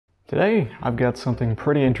Today, I've got something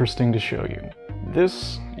pretty interesting to show you.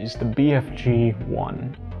 This is the BFG-1.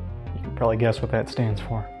 You can probably guess what that stands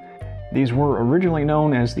for. These were originally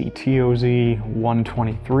known as the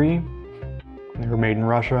TOZ-123. They were made in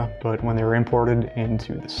Russia, but when they were imported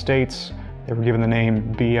into the States, they were given the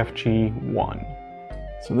name BFG-1.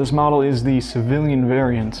 So this model is the civilian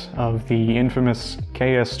variant of the infamous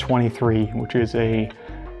KS-23, which is a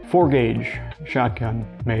 4-gauge shotgun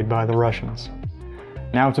made by the Russians.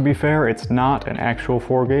 Now, to be fair, it's not an actual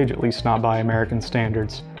 4-gauge, at least not by American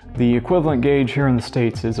standards. The equivalent gauge here in the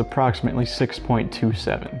States is approximately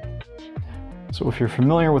 6.27. So if you're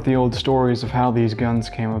familiar with the old stories of how these guns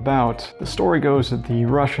came about, the story goes that the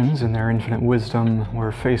Russians, in their infinite wisdom,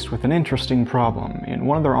 were faced with an interesting problem. In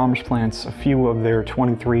one of their arms plants, a few of their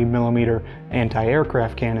 23mm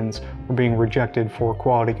anti-aircraft cannons were being rejected for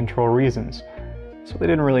quality control reasons. So they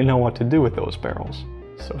didn't really know what to do with those barrels.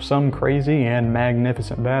 So some crazy and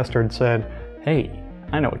magnificent bastard said, "Hey,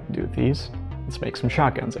 I know what to do with these. Let's make some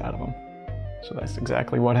shotguns out of them." So that's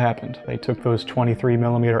exactly what happened. They took those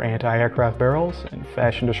 23mm anti-aircraft barrels and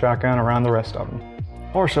fashioned a shotgun around the rest of them.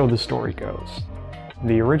 Or so the story goes.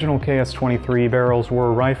 The original KS-23 barrels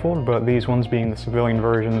were rifled, but these ones, being the civilian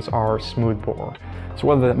versions, are smoothbore. So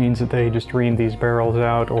whether that means that they just reamed these barrels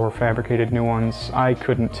out or fabricated new ones, I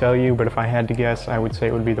couldn't tell you, but if I had to guess, I would say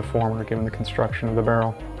it would be the former, given the construction of the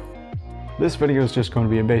barrel. This video is just going to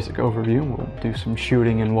be a basic overview. We'll do some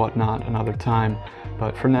shooting and whatnot another time,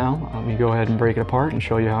 but for now, let me go ahead and break it apart and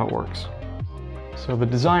show you how it works. So the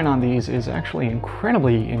design on these is actually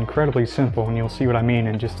incredibly simple, and you'll see what I mean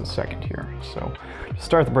in just a second here. So to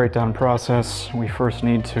start the breakdown process, we first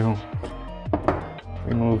need to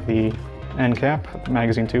remove the end cap of the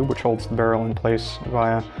magazine tube, which holds the barrel in place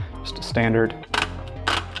via just a standard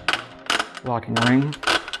locking ring.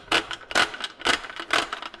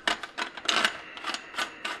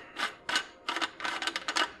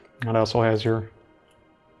 It also has your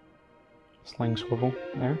sling swivel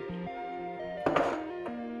there.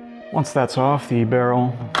 Once that's off, the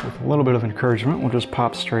barrel, with a little bit of encouragement, will just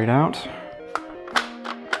pop straight out.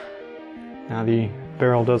 Now the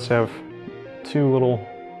barrel does have two little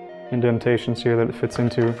indentations here that it fits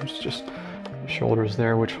into. It's just the shoulders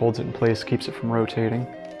there, which holds it in place, keeps it from rotating.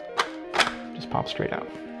 Just pops straight out.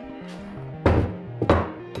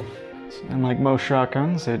 So then, like most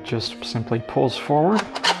shotguns, it just simply pulls forward.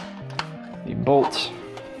 The bolt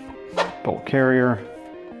carrier,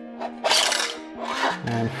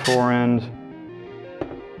 and fore end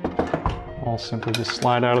all simply just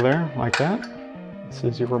slide out of there like that. This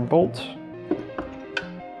is your bolt.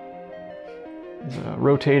 It's a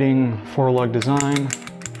rotating 4-lug design,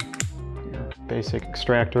 your basic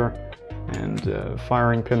extractor, and a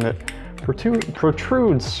firing pin that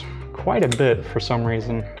protrudes quite a bit for some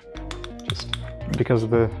reason, just because of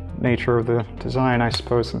the nature of the design, I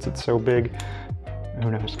suppose, since it's so big. Who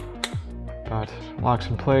knows? But locks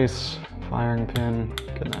in place, firing pin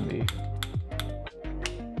can then be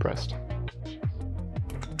pressed.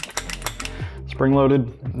 Spring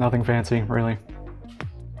loaded, nothing fancy, really.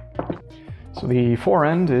 So the fore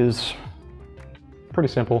end is pretty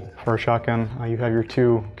simple for a shotgun. You have your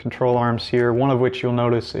two control arms here, one of which you'll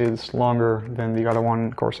notice is longer than the other one.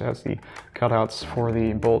 Of course, it has the cutouts for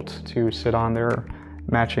the bolt to sit on there,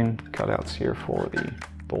 matching cutouts here for the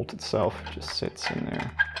bolt itself. It just sits in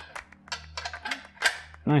there.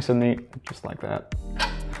 Nice and neat, just like that.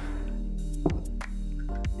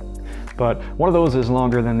 But one of those is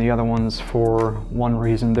longer than the other ones for one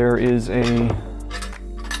reason. There is a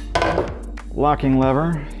locking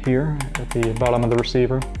lever here at the bottom of the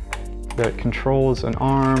receiver that controls an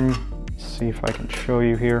arm. Let's see if I can show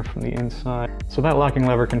you here from the inside. So that locking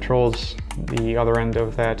lever controls the other end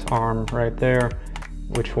of that arm right there,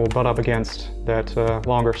 which will butt up against that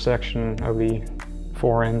longer section of the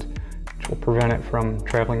fore end, which will prevent it from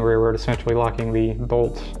traveling rearward, essentially locking the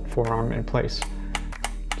bolt forearm in place.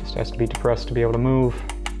 Just has to be depressed to be able to move.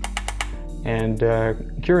 And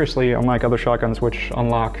curiously, unlike other shotguns which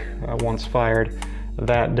unlock once fired,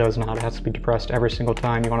 that does not. It has to be depressed every single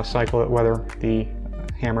time you want to cycle it, whether the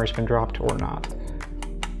hammer has been dropped or not.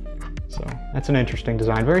 So that's an interesting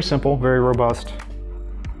design. Very simple, very robust,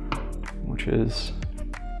 which is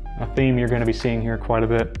a theme you're going to be seeing here quite a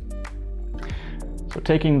bit. So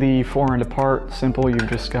taking the fore end apart, simple. You've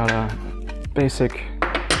just got a basic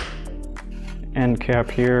end cap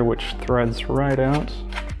here, which threads right out.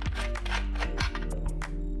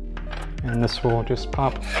 And this will just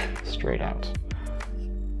pop straight out.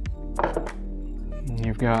 And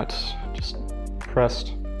you've got just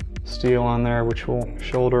pressed steel on there, which will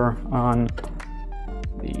shoulder on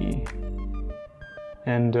the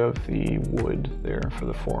end of the wood there for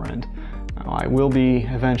the forend. Now, I will be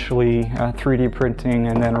eventually 3D printing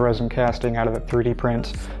and then resin casting out of a 3D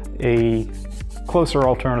print a closer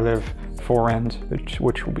alternative forend,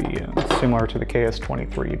 which will be similar to the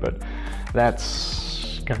KS23, but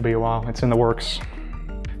that's gonna be a while. It's in the works.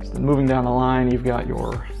 So then moving down the line, you've got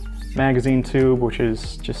your magazine tube, which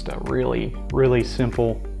is just a really, really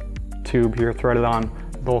simple tube here, threaded on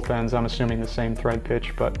both ends. I'm assuming the same thread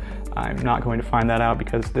pitch, but I'm not going to find that out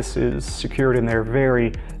because this is secured in there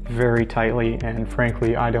very, very tightly, and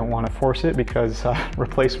frankly, I don't want to force it because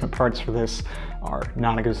replacement parts for this are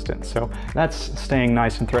non-existent. So that's staying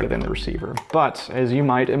nice and threaded in the receiver. But as you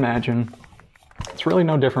might imagine, it's really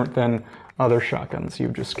no different than other shotguns.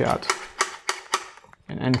 You've just got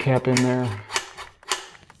an end cap in there.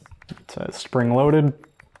 It's spring loaded,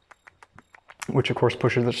 which of course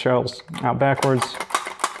pushes the shells out backwards,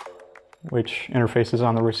 which interfaces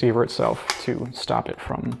on the receiver itself to stop it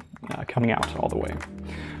from coming out all the way.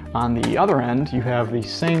 On the other end, you have the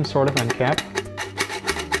same sort of end cap,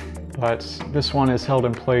 but this one is held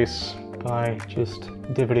in place by just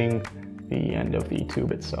divoting the end of the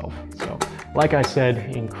tube itself. So, like I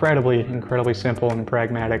said, incredibly, incredibly simple and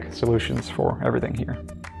pragmatic solutions for everything here.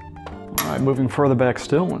 All right, moving further back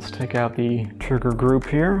still, let's take out the trigger group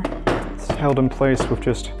here. It's held in place with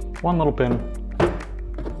just one little pin,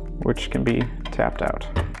 which can be tapped out.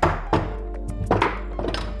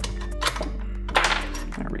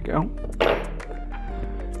 There we go.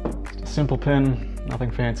 Just a simple pin,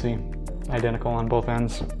 nothing fancy, identical on both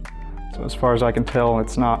ends. So as far as I can tell,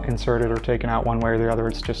 it's not inserted or taken out one way or the other,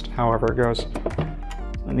 it's just however it goes.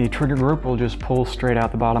 And the trigger group will just pull straight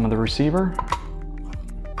out the bottom of the receiver.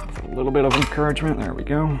 With a little bit of encouragement, there we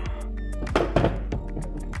go.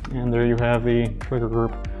 And there you have the trigger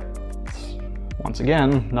group. Once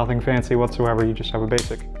again, nothing fancy whatsoever, you just have a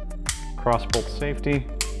basic cross bolt safety.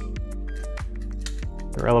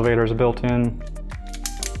 Your elevators are built in.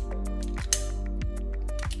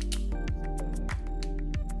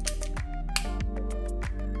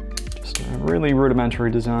 Just a really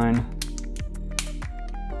rudimentary design.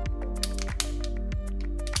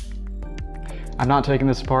 I'm not taking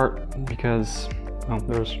this apart because, well,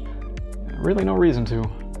 there's really no reason to,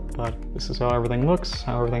 but this is how everything looks,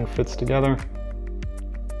 how everything fits together.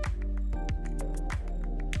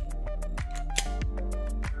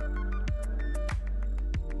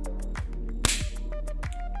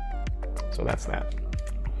 So that's that.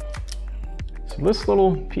 So this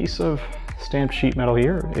little piece of stamped sheet metal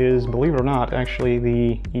here is, believe it or not, actually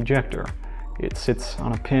the ejector. It sits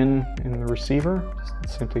on a pin in the receiver,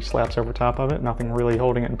 just simply slaps over top of it, nothing really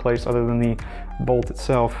holding it in place other than the bolt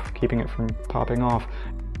itself, keeping it from popping off.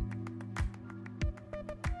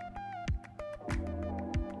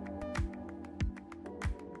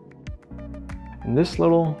 And this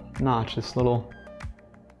little notch, this little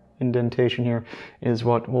indentation here, is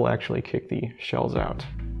what will actually kick the shells out.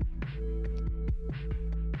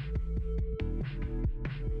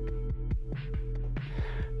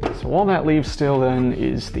 So all that leaves still then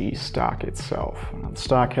is the stock itself. The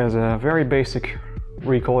stock has a very basic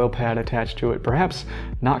recoil pad attached to it, perhaps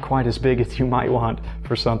not quite as big as you might want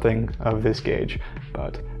for something of this gauge,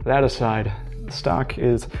 but that aside, the stock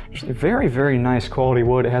is actually very, very nice quality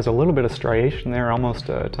wood. It has a little bit of striation there, almost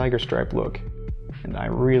a tiger stripe look. And I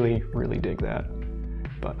really, really dig that.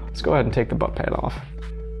 But let's go ahead and take the butt pad off.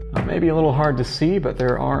 Maybe a little hard to see, but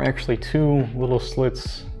there are actually two little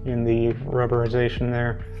slits in the rubberization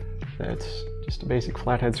there that just a basic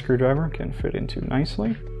flathead screwdriver can fit into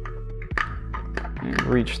nicely. And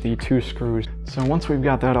reach the two screws. So once we've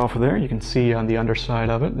got that off of there, you can see on the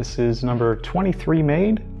underside of it, this is number 23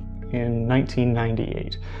 made in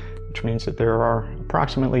 1998. Which means that there are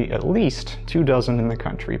approximately at least 24 in the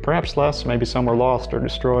country, perhaps less, maybe some were lost or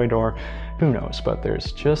destroyed, or who knows, but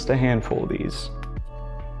there's just a handful of these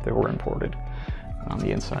that were imported. On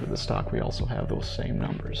the inside of the stock, we also have those same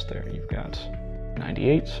numbers there. You've got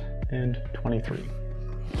 98 and 23.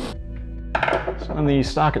 So then the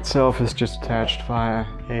stock itself is just attached via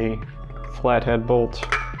a flathead bolt,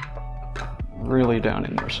 really down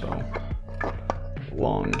in there, so a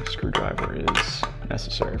long screwdriver is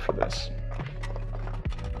necessary for this.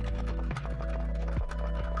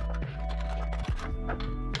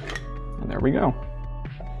 And there we go.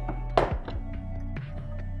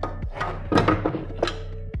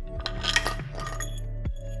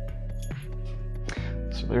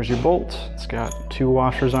 So there's your bolt. It's got two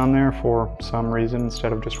washers on there for some reason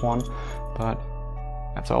instead of just one, but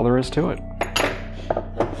that's all there is to it.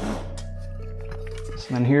 So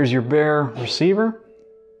then here's your bare receiver.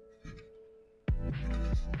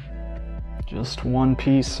 Just one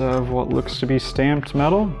piece of what looks to be stamped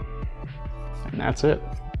metal, and that's it.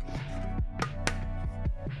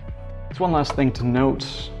 There's one last thing to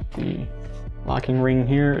note. The locking ring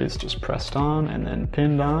here is just pressed on and then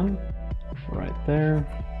pinned on right there,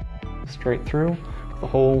 straight through. The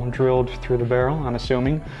hole drilled through the barrel, I'm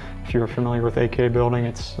assuming. If you're familiar with AK building,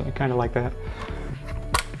 it's kind of like that.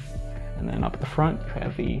 And then up at the front, you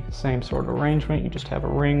have the same sort of arrangement. You just have a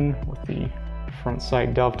ring with the front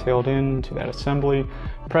sight dovetailed into that assembly,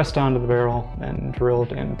 pressed onto the barrel, then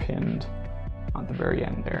drilled and pinned on the very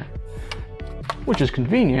end there. Which is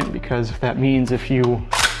convenient, because that means if you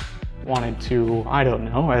wanted to, I don't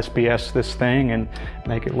know, SBS this thing and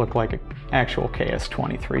make it look like an actual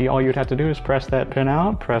KS-23, all you'd have to do is press that pin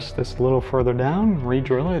out, press this a little further down,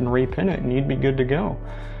 re-drill it and re-pin it, and you'd be good to go.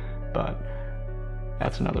 But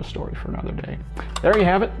that's another story for another day. There you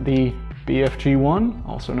have it, the BFG-1,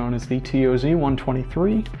 also known as the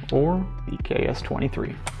TOZ-123 or the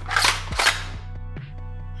KS-23.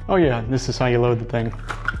 Oh yeah, this is how you load the thing.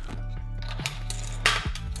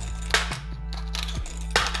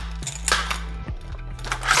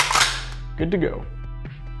 Good to go.